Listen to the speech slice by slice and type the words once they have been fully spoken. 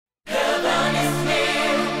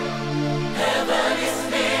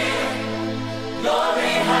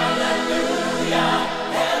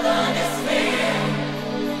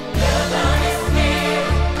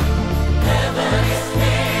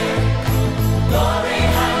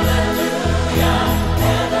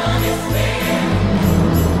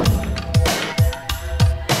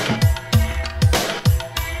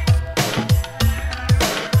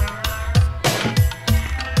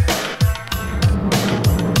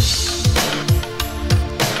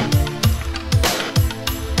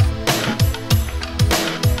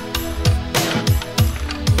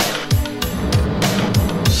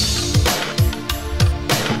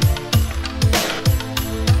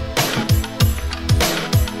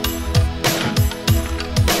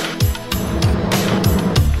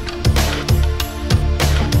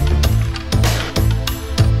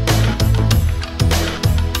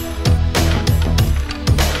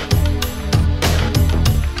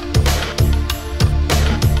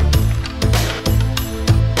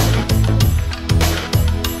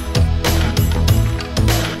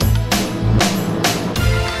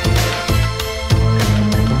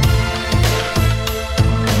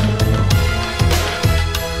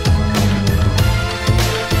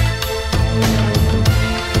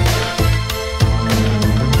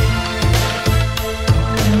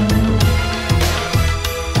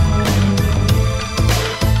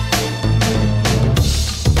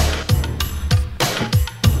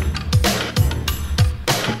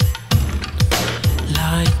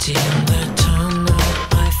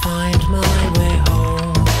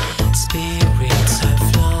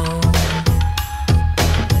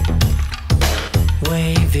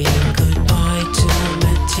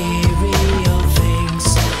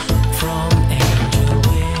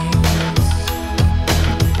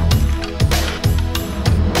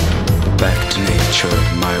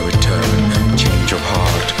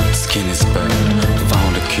skin is burned,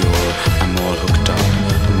 found a cure, I'm all hooked up.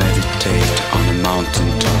 Meditate on a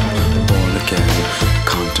mountaintop, born again,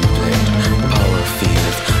 contemplate, power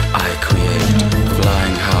field, I create,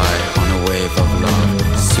 flying high on a wave of love,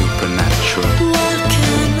 supernatural. What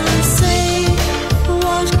can I say?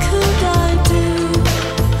 What could I do?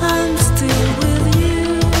 I'm still with you.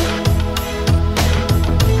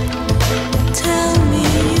 Tell me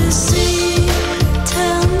you see,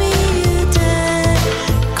 tell me you dare,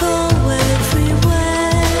 go everywhere.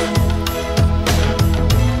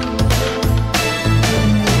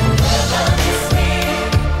 Heaven is near,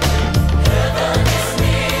 heaven is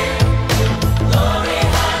near, glory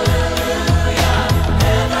hallelujah.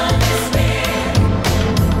 Heaven is near,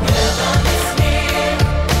 heaven is near,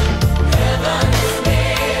 heaven is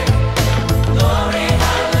near, glory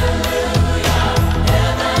hallelujah.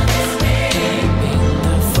 Heaven is near. Deep in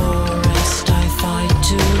the forest I fight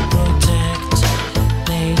to protect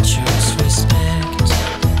nature's respect.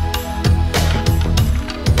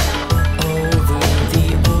 Over the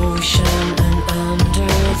ocean and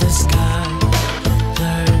under the sky,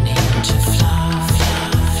 learning to fly.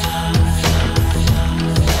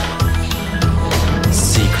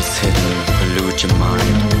 Secrets hidden, pollute your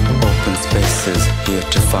mind. Open spaces here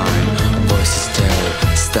to find. Voices tell,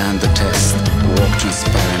 stand the test. Walk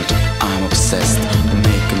transparent, I'm obsessed.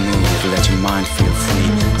 Make a move, let your mind feel free.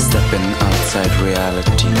 Stepping outside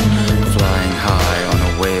reality. Flying high on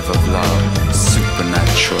a wave of love.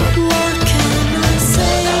 Supernatural. What can I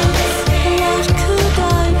say? What could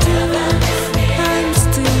I do? I'm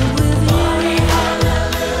still with you.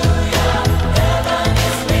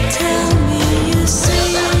 Tell me you see,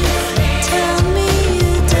 tell me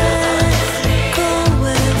you dare, go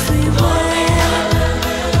everywhere.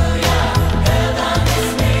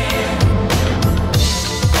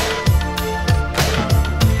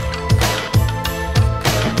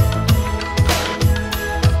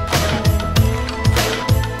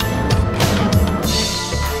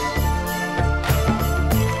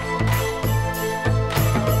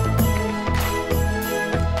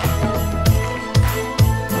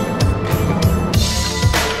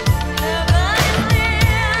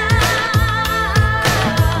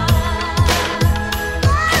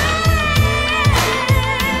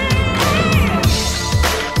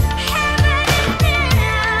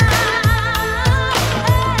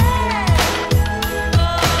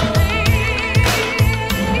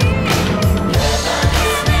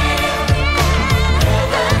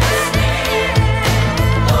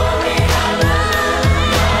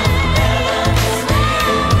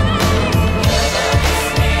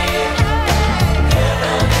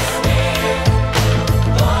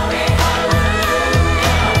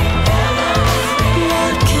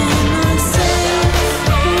 What can I say?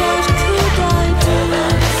 What could I do?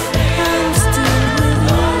 I'm still with you.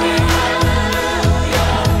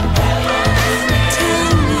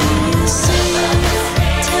 Tell me you see,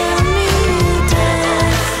 tell me you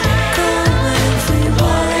dare, go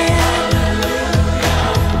everywhere.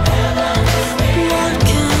 What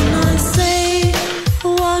can I say?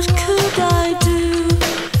 What could I do?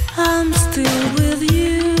 I'm still with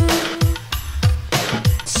you.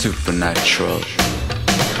 Supernatural.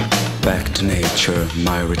 Back to nature,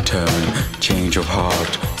 my return. Change of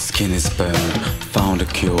heart, skin is burned. Found a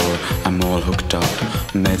cure, I'm all hooked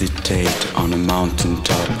up. Meditate on a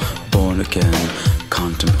mountaintop. Born again,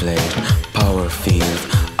 contemplate. Power field,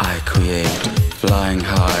 I create. Flying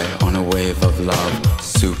high on a wave of love.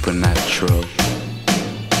 Supernatural.